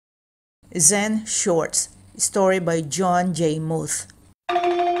Zen Shorts, story by John J. Muth.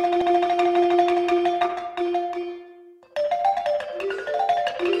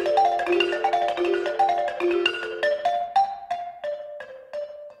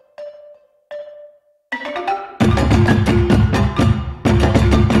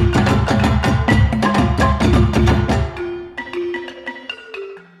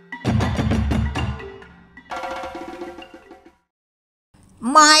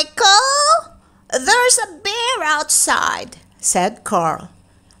 Michael, there's a bear outside, Said Carl.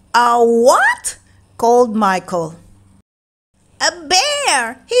 "A what?" called Michael. a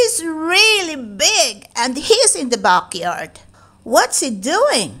bear. He's really big and he's in the backyard. "What's he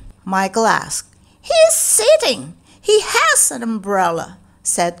doing?" Michael asked. He's sitting. He has an umbrella,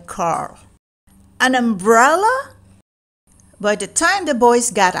 Said Carl. an umbrella? By the time the boys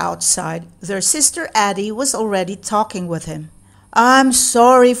got outside, their sister Addie was already talking with him. "I'm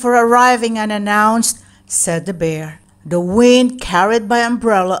sorry for arriving unannounced," said the bear. "The wind carried my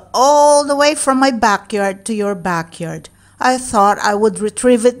umbrella all the way from my backyard to your backyard. I thought I would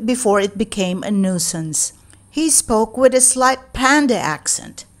retrieve it before it became a nuisance." He spoke with a slight panda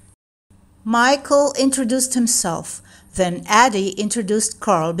accent. Michael introduced himself. Then Addie introduced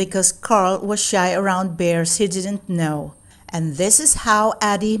Carl because Carl was shy around bears he didn't know. And this is how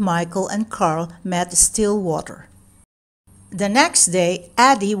Addie, Michael, and Carl met Stillwater. The next day,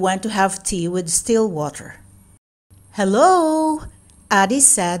 Addie went to have tea with Stillwater. "Hello," Addie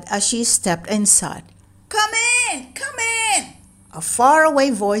said as she stepped inside. Come in, A faraway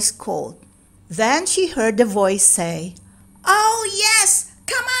voice called. Then she heard the voice say, Oh yes,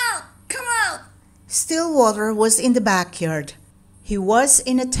 come out. Stillwater was in the backyard. He was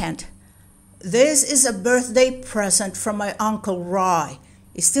in a tent. "This is a birthday present from my Uncle Roy,"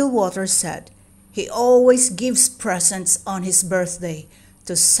 Stillwater said. "He always gives presents on his birthday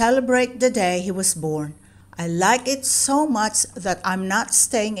to celebrate the day he was born. I like it so much that I'm not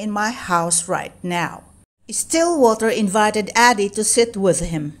staying in my house right now." Stillwater invited Addie to sit with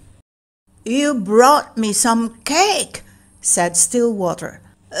him. "You brought me some cake," said Stillwater.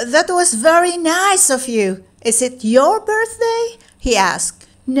 "That was very nice of you. Is it your birthday?" he asked.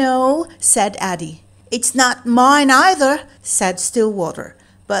 "No," said Addie. "It's not mine either," said Stillwater.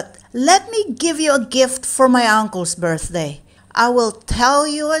 "But let me give you a gift for my uncle's birthday. I will tell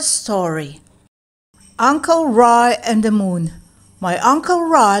you a story." Uncle Roy and the Moon. My Uncle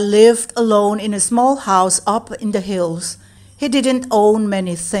Roy lived alone in a small house up in the hills. He didn't own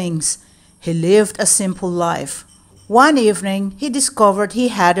many things. He lived a simple life. One evening, he discovered he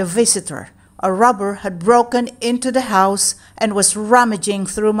had a visitor. A robber had broken into the house and was rummaging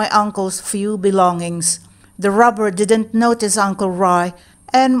through my uncle's few belongings. The robber didn't notice Uncle Roy,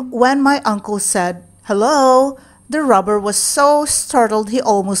 and when my uncle said, "Hello," the robber was so startled he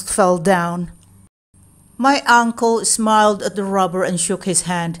almost fell down. My uncle smiled at the robber and shook his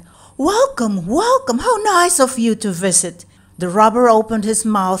hand. Welcome, how nice of you to visit." The robber opened his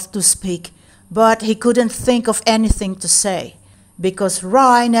mouth to speak, but he couldn't think of anything to say. Because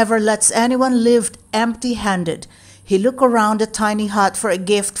Roy never lets anyone live empty-handed, he looked around the tiny hut for a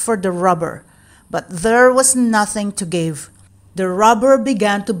gift for the robber, but there was nothing to give. The robber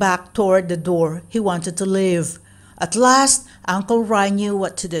began to back toward the door he wanted to leave. At last, Uncle Roy knew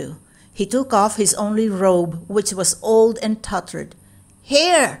what to do. He took off his only robe, which was old and tattered.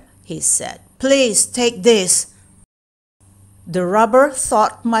 "Here," he said, "please take this." The robber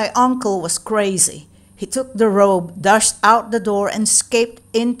thought my uncle was crazy. He took the robe, dashed out the door, and escaped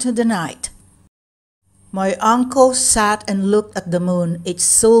into the night. My uncle sat and looked at the moon, its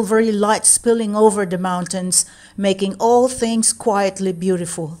silvery light spilling over the mountains, making all things quietly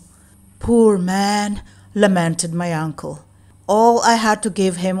beautiful. "Poor man," lamented my uncle. "All I had to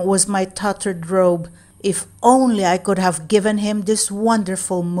give him was my tattered robe. If only I could have given him this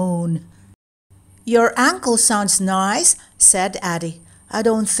wonderful moon." "Your uncle sounds nice," said Addie. "I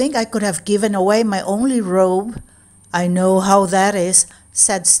don't think I could have given away my only robe." "I know how that is,"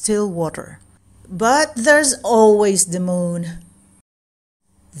 said Stillwater. "But there's always the moon."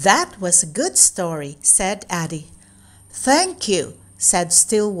 "That was a good story," said Addie. "Thank you," said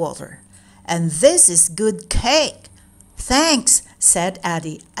Stillwater. "And this is good cake." "Thanks," said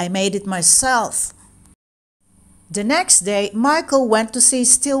Addie. "I made it myself." The next day, Michael went to see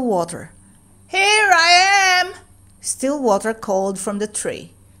Stillwater. Here I am, Stillwater called from the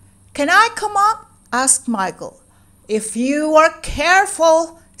tree. "Can I come up?" asked Michael. "If you are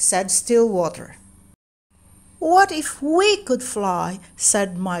careful," said Stillwater. "What if we could fly?" said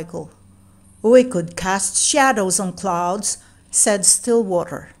Michael. "We could cast shadows on clouds," said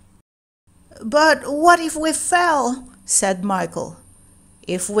Stillwater. "But what if we fell?" said Michael.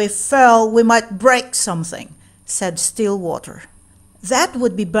 If we fell, we might break something, said Stillwater. That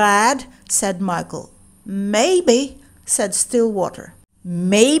would be bad, said Michael. Maybe, said Stillwater.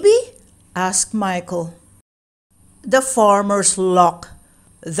 Maybe? Asked Michael. The farmer's luck.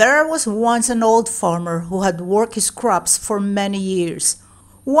 There was once an old farmer who had worked his crops for many years.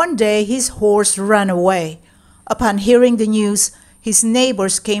 One day his horse ran away. Upon hearing the news, his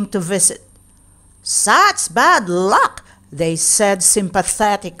neighbors came to visit. "Such bad luck," they said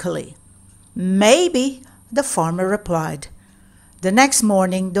sympathetically. "Maybe," the farmer replied. The next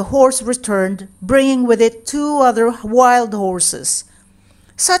morning the horse returned, bringing with it 2 other wild horses.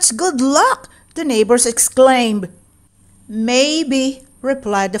 "Such good luck!" the neighbors exclaimed. "Maybe,"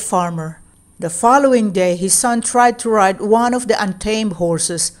 replied the farmer. The following day his son tried to ride one of the untamed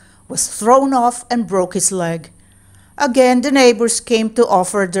horses, was thrown off and broke his leg. Again the neighbors came to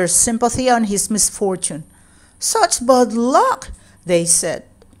offer their sympathy on his misfortune. "Such bad luck," they said.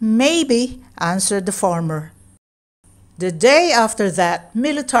 "Maybe," answered the farmer. The day after that,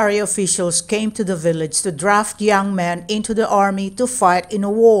 military officials came to the village to draft young men into the army to fight in a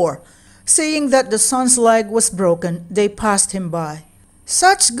war. Seeing that the son's leg was broken, they passed him by.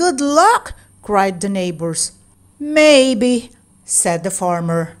 "Such good luck!" cried the neighbors. "Maybe," said the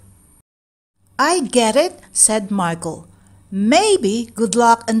farmer. "I get it," said Michael. "Maybe good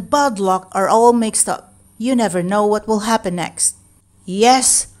luck and bad luck are all mixed up. You never know what will happen next."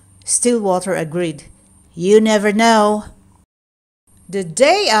 "Yes," Stillwater agreed. "You never know." The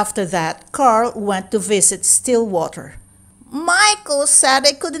day after that, Carl went to visit Stillwater. Michael said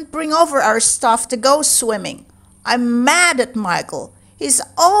I couldn't bring over our stuff to go swimming. I'm mad at Michael. He's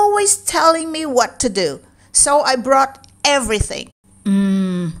always telling me what to do, so I brought everything.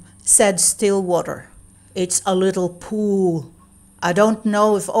 Said Stillwater. "It's a little pool. I don't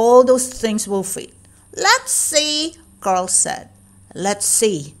know if all those things will fit." "Let's see," Carl said. "Let's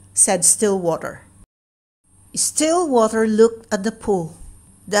see," said Stillwater. Stillwater looked at the pool.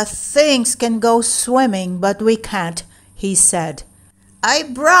 "The things can go swimming, but we can't," he said. "I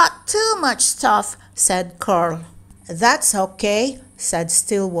brought too much stuff," said Carl. "That's okay," said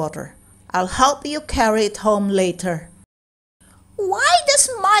Stillwater. "I'll help you carry it home later." "Why does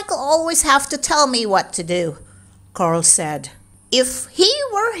Michael always have to tell me what to do?" Carl said. "If he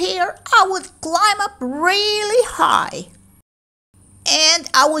were here, I would climb up really high. And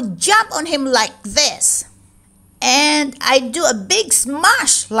I would jump on him like this. And I'd do a big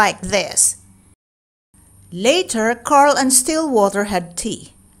smash like this." Later, Carl and Stillwater had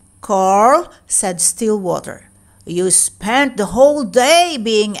tea. "Carl," said Stillwater, "you spent the whole day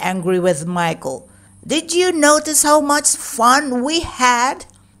being angry with Michael. Did you notice how much fun we had?"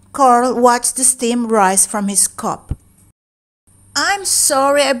 Carl watched the steam rise from his cup. "I'm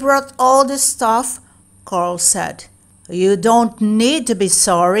sorry I brought all this stuff," Carl said. "You don't need to be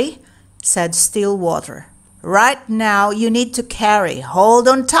sorry," said Stillwater. "Right now you need to carry. Hold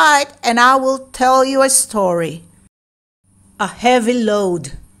on tight and I will tell you a story." A heavy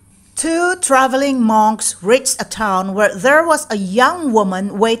load. 2 traveling monks reached a town where there was a young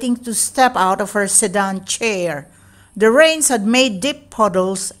woman waiting to step out of her sedan chair. The rains had made deep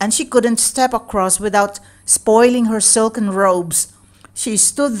puddles and she couldn't step across without spoiling her silken robes. She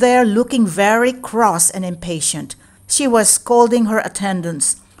stood there looking very cross and impatient. She was scolding her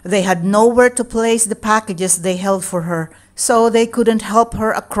attendants. They had nowhere to place the packages they held for her, so they couldn't help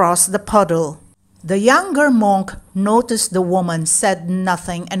her across the puddle. The younger monk noticed the woman, said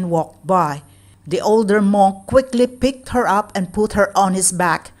nothing, and walked by. The older monk quickly picked her up and put her on his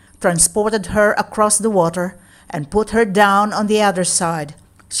back, transported her across the water, and put her down on the other side.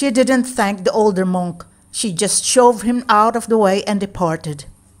 She didn't thank the older monk. She just shoved him out of the way and departed.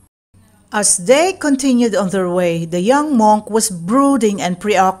 As they continued on their way, the young monk was brooding and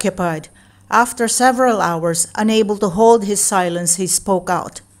preoccupied. After several hours, unable to hold his silence, he spoke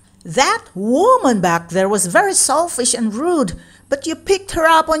out. "That woman back there was very selfish and rude, but you picked her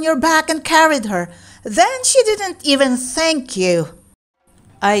up on your back and carried her. Then she didn't even thank you."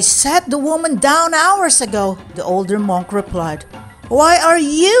 "I set the woman down hours ago," the older monk replied. "Why are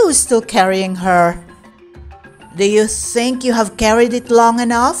you still carrying her?" "Do you think you have carried it long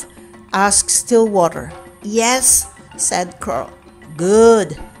enough?" asked Stillwater. "Yes," said Carl.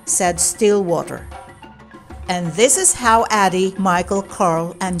 "Good," said Stillwater. And this is how Addie, Michael,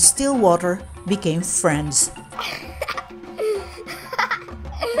 Carl, and Stillwater became friends.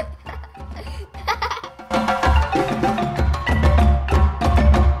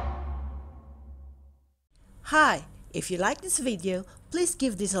 Hi, if you like this video, please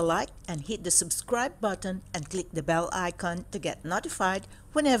give this a like and hit the subscribe button and click the bell icon to get notified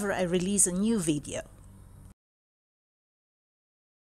whenever I release a new video.